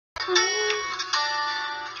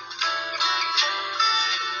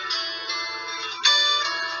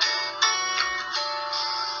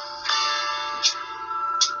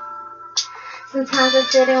Sometimes I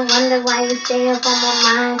sit and wonder why you stay up on my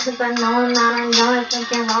mind. Cause I know I'm not on yours, like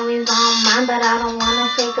you're always on mine. But I don't wanna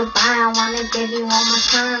say goodbye, I wanna give you all my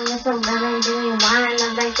time. Yes, I'm really doing wine,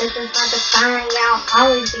 love like this is not defined. Yeah, I'll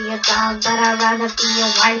always be your dog, but I'd rather be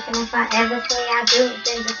your wife. And if I ever say I do,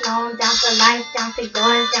 then just know I'm down for life. Down for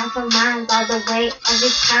yours, down for mine, all the way.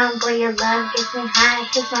 Every time, boy, your love gets me high.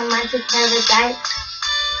 Takes my mind to paradise.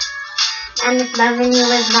 And if loving you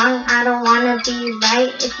is wrong, I don't wanna be right.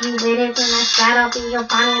 If you with it, then that's right. I'll be your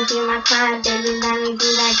Bonnie, be my Clyde. Baby, let me be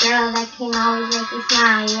that girl that can always make you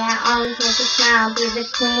smile. Yeah, always make you smile. Be the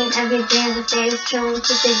queen of your dreams and stay as true. And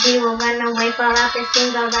keep the G will run away, fall out the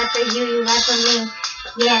scenes. I'll ride for you, you ride for me.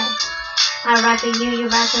 Yeah, I ride for you, you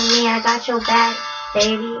ride for me. I got your back,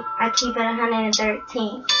 baby. I keep it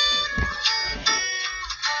 113.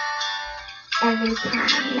 Every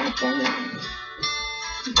time, nothing less.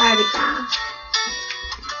 Barbie doll.